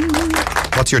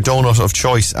 What's your donut of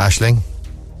choice, Aisling?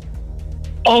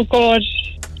 Oh, God.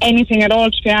 Anything at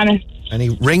all, to be honest. Any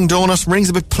ring donut? Ring's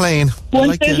a bit plain.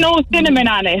 Once there's no cinnamon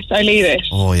on it, I'll eat it.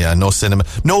 Oh, yeah, no cinnamon.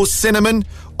 No cinnamon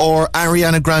or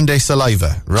Ariana Grande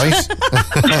saliva, right?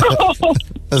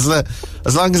 As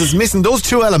long as it's missing those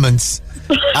two elements,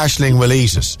 Aisling will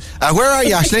eat it. Where are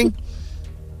you, Aisling?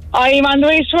 I'm on the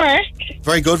way to work.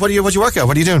 Very good. What do you work at?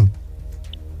 What are you doing?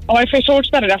 Oh, if I told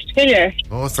you that, I'd have to kill you.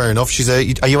 Oh, fair enough. Are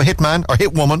you a hitman or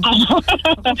hit woman?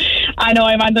 I know,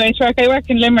 I'm on the way to work. I work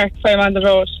in Limerick, so I'm on the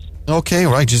road. Okay,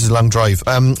 right, just a long drive.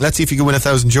 Let's see if you can win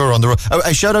 €1,000 on the road.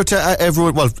 A shout out to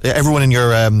everyone. Well, everyone in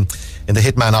your in the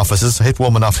hitman offices,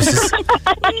 hitwoman offices,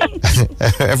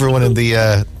 everyone in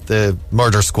the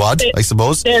murder squad, I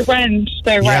suppose. They're grand.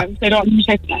 They don't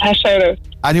take a shout out.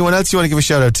 Anyone else you want to give a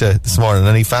shout out to this morning?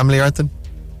 Any family or anything?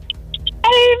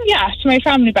 Yeah, to my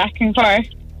family back in Cork.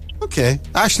 Okay,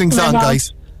 Aisling's on,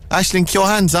 guys. Aisling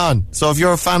Keohane's on. So if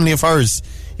you're a family of hers,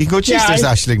 you can go, geez, there's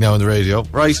Aisling now on the radio,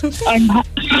 right?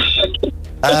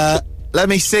 Let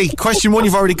me see. Question 1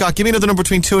 you've already got. Give me another number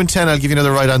between 2 and 10. I'll give you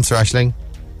another right answer, Aisling.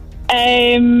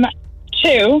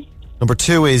 2. Number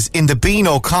 2 is, in the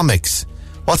Beano comics,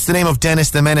 what's the name of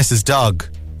Dennis the Menace's dog?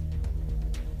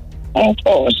 Oh,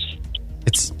 God.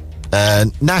 It's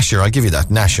Nasher, I'll give you that.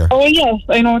 Nasher. Oh, yes,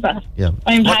 I know that. Yeah.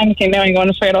 I'm panicking now. I'm going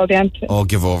to figure out the answer. Oh,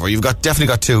 give over. You've definitely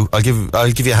got two. I'll give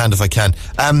you a hand if I can.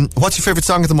 What's your favourite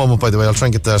song at the moment, by the way? I'll try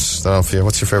and get that off for you.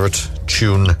 What's your favourite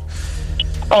tune?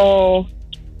 Oh.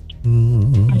 I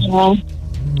don't know.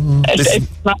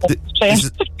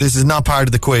 This is not part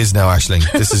of the quiz now, Aisling.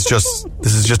 This is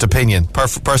just opinion,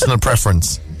 personal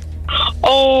preference.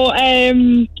 Oh,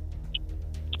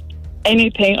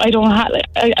 anything. I don't have.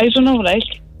 I don't know. Like,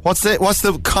 what's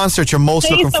the concert you're most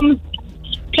looking for?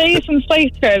 Play some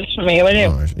Spice Girls for me, will you?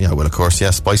 Oh, yeah, well, of course, yeah,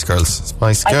 Spice Girls.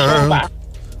 Spice Girls.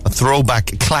 A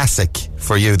throwback classic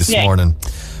for you this morning.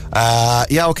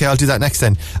 Yeah, okay, I'll do that next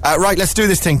then. Right, let's do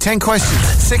this thing. 10 questions,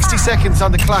 60 seconds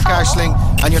on the clock, Aisling,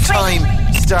 and your time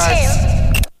starts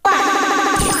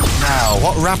now.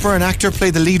 What rapper and actor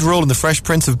played the lead role in The Fresh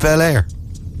Prince of Bel-Air?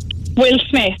 Will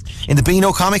Smith. In the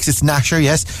Beano comics, it's Nasher,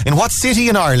 yes. In what city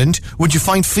in Ireland would you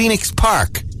find Phoenix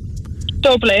Park?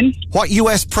 Dublin. What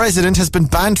US president has been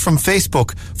banned from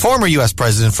Facebook? Former US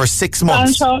president for 6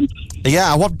 months. Donald Trump.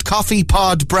 Yeah, what coffee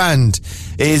pod brand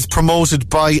is promoted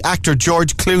by actor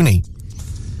George Clooney?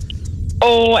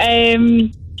 Oh, the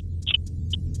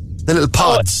little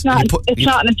pods. Oh, it's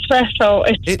not an espresso.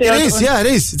 It is, yeah, it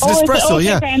is. It's an espresso, okay,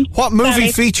 yeah. then. What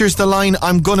movie features the line,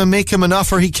 "I'm gonna make him an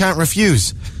offer he can't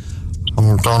refuse"?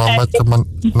 I'm gonna make him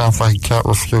an offer he can't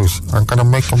refuse. I'm gonna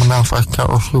make him an offer he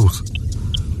can't refuse.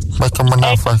 Make him an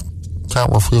offer he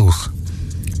can't refuse.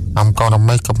 I'm gonna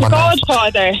make him an offer.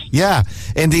 Godfather. Yeah.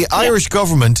 In the Irish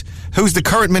government, who's the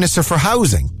current Minister for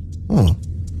Housing?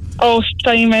 Oh,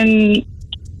 Simon.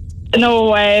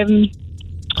 No,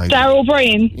 Darragh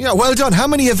O'Brien. Yeah, well done. How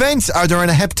many events are there in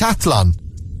a heptathlon?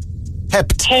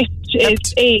 Hept is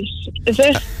 8. Is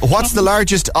it? What's the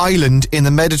largest island in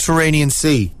the Mediterranean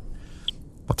Sea?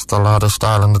 What's the largest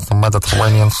island in the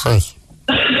Mediterranean Sea?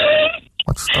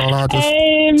 What's the largest?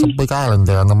 It's a big island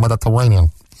there in the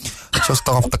Mediterranean. Just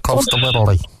off the coast of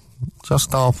Italy.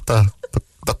 Just off the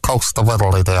coast of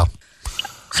Italy there.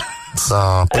 It's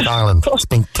a big island. It's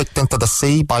been kicked into the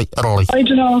sea by Italy. I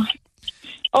don't know.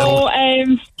 Oh,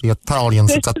 the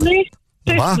Italians. Sicily?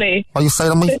 Sicily. What you say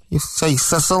to me? You say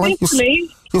Sicily? Sicily.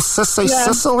 You sissy, Yeah.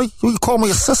 Sicily? You call me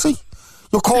a sissy?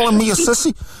 You're calling me a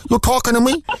sissy? You talking to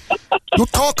me? You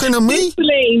talking to me?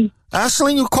 Sicily.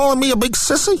 Aisling, you calling me a big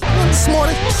sissy this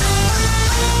morning?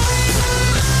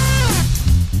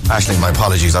 Aisling, my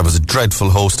apologies. I was a dreadful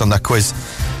host on that quiz.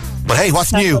 But hey,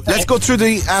 what's new? Okay. Let's go through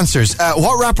the answers.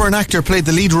 What rapper and actor played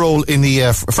the lead role in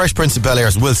the Fresh Prince of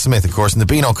Bel-Air? Will Smith, of course. In the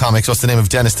Beano comics, what's the name of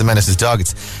Dennis the Menace's dog?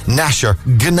 It's Nasher,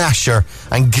 Gnasher,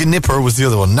 and Gnipper was the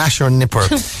other one. Nasher and Nipper.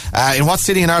 In what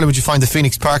city in Ireland would you find the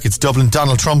Phoenix Park? It's Dublin.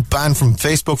 Donald Trump banned from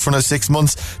Facebook for another 6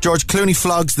 months. George Clooney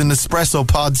flogs the Nespresso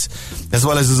pods, as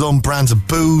well as his own brands of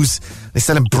booze. They're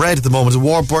selling bread at the moment.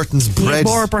 Warburton's bread.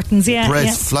 Yeah, Warburton's, yeah.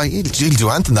 Bread's fly. He'll do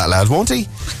anything, that lad, won't he?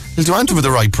 He'll do anything for the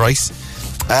right price.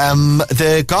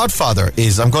 The Godfather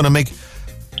is I'm gonna make him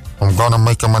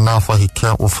an offer he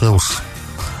can't refuse.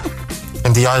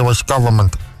 In the Irish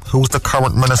government, who's the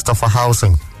current Minister for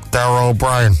Housing? Darragh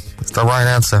O'Brien. It's the right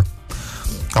answer.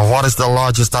 And what is the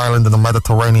largest island in the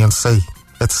Mediterranean Sea?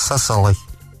 It's Sicily.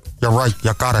 You're right,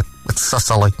 you got it. It's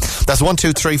Sicily. That's 1,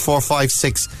 2, 3, 4, 5,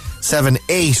 6, 7,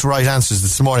 8 right answers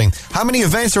this morning. How many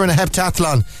events are in a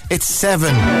heptathlon? It's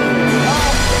 7.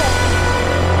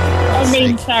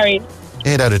 Sorry.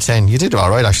 8 out of 10. You did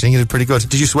all right, actually. You did pretty good.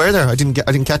 Did you swear there? I didn't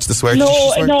catch the swear. Yeah.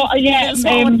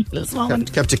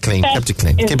 Kept it clean. Keep it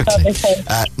clean.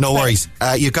 No worries.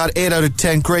 You got 8 out of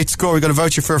 10. Great score. We got a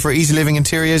voucher for Easy Living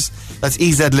Interiors. That's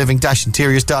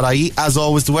ezliving-interiors.ie. As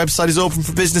always, the website is open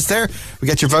for business there. We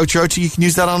get your voucher out to you. You can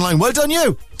use that online. Well done,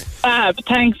 you.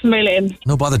 Thanks a million.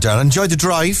 No bother, darling. Enjoy the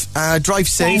drive. Drive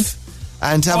safe.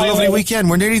 And have a lovely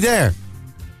weekend. We're nearly there.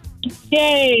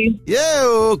 Yay!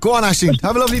 Yo, go on, Ashley.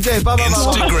 Have a lovely day. Bye bye.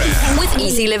 Instagram. With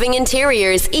Easy Living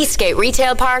Interiors, Eastgate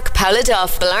Retail Park,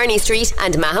 Powladuff, Blarney Street,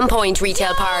 and Mahon Point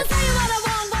Retail Park.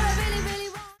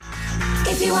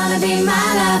 If you wanna be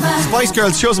my lover. Spice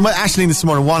Girls chosen by Aisling this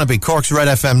morning. Wannabe. Cork's Red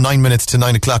FM, 9 minutes to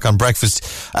 9 o'clock on breakfast.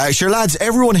 Sure, lads,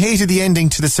 everyone hated the ending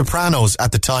to The Sopranos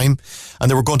at the time, and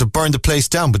they were going to burn the place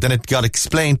down, but then it got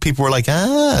explained. People were like,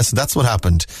 so that's what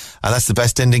happened. And that's the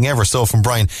best ending ever. So from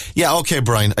Brian. Yeah, okay,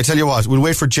 Brian. I tell you what, we'll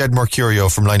wait for Jed Mercurio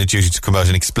from Line of Duty to come out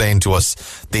and explain to us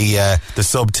the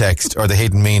subtext or the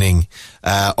hidden meaning.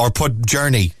 Or put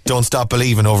Journey, Don't Stop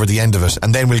Believing over the end of it,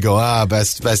 and then we'll go,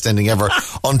 best ending ever.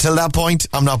 Until that point,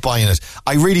 I'm not buying it.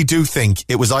 I really do think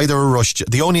it was either a rush.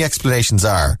 The only explanations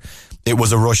are it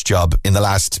was a rush job in the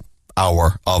last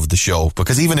hour of the show,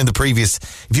 because even in the previous,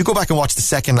 if you go back and watch the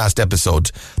second last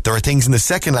episode, there are things in the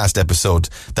second last episode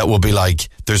that will be like,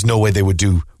 there's no way they would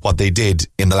do what they did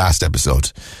in the last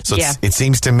episode. So it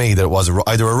seems to me that it was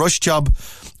either a rush job,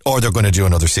 or they're going to do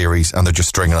another series and they're just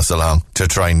stringing us along to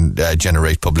try and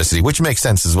generate publicity, which makes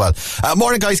sense as well.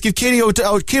 Morning, guys. Give Katie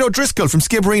O'Driscoll from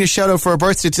Skibbereen a shout out for her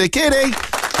birthday today. Katie,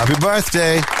 happy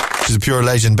birthday. She's a pure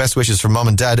legend. Best wishes from Mum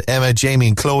and Dad, Emma, Jamie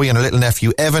and Chloe, and her little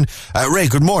nephew Evan. Ray,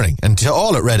 good morning. And to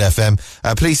all at Red FM,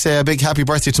 please say a big happy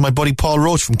birthday to my buddy Paul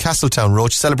Roach from Castletown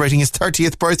Roach, celebrating his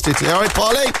 30th birthday today. All right,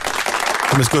 Paulie?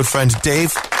 From his good friend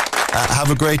Dave. Have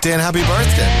a great day and happy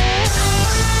birthday.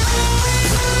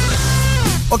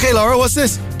 Okay, Laura, what's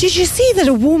this? Did you see that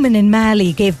a woman in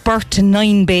Mali gave birth to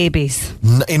 9 babies?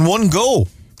 In one go?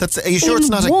 Are you sure it's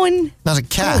not a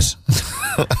cat?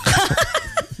 Oh.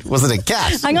 Was it a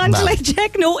cat? Hang on till I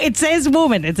check. No, it says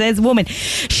woman. They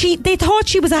thought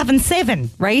she was having 7,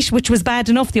 right? Which was bad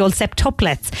enough, the old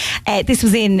septuplets. This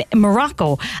was in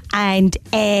Morocco. And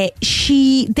 2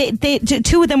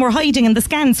 of them were hiding in the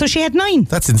scan, so she had 9.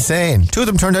 That's insane. 2 of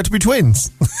them turned out to be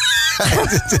twins.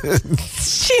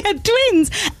 She had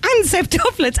twins and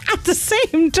septuplets at the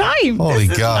same time. Holy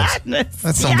God. Madness.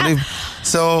 That's unbelievable.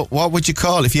 So what would you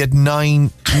call, if you had 9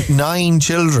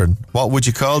 children, what would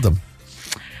you call them?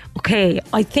 Okay,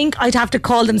 I think I'd have to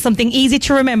call them something easy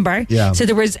to remember. Yeah. So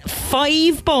there was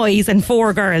 5 boys and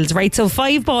 4 girls, right? So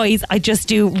 5 boys, I just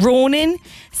do Ronan,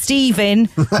 Stephen,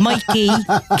 Mikey,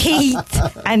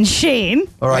 Keith and Shane.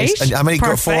 All right. And how many?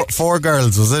 4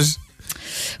 girls, was it?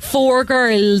 4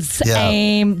 girls.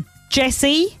 Yeah.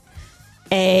 Jessie.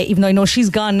 Even though I know she's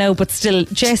gone now, but still,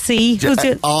 Jessie.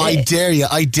 I dare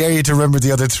you to remember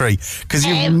the other 3, because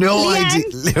you have no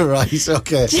idea. Right,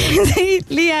 okay. Jessie,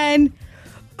 Leanne.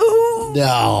 Ooh.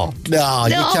 No,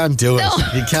 you can't do it.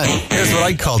 You can't. Here's what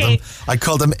I call them. I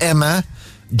call them Emma,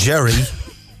 Jerry,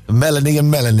 Melanie and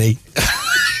Melanie.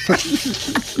 Perfect.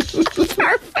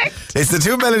 It's the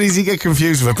 2 Melanies you get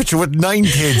confused with, but you're with 9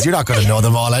 kids, you're not going to know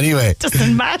them all anyway.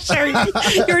 Doesn't matter.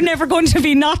 You're never going to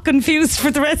be not confused for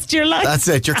the rest of your life. That's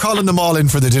it. You're calling them all in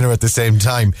for the dinner at the same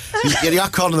time. You're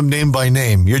not calling them name by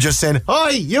name. You're just saying,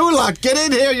 "Hi, you lot, get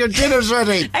in here, your dinner's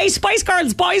ready." Hey, Spice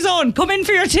Girls, boys on, come in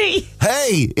for your tea.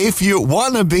 Hey, if you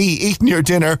want to be eating your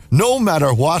dinner, no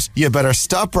matter what, you better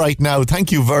stop right now.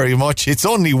 Thank you very much. It's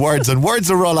only words, and words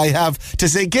are all I have to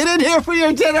say, get in here for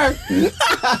your dinner.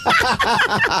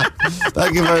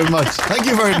 Thank you very much. Thank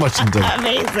you very much indeed.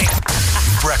 Amazing.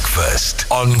 Breakfast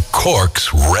on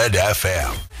Cork's Red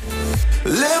FM.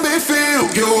 Let me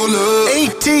feel your love.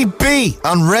 ATB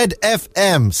on Red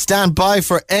FM. Stand by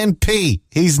for NP.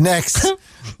 He's next.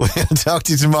 We'll talk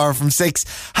to you tomorrow from 6.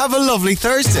 Have a lovely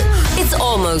Thursday. It's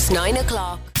almost 9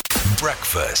 o'clock.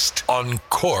 Breakfast on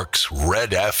Cork's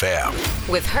Red FM.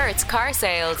 With Hertz Car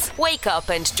Sales. Wake up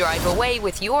and drive away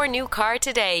with your new car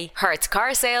today.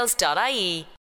 hertzcarsales.ie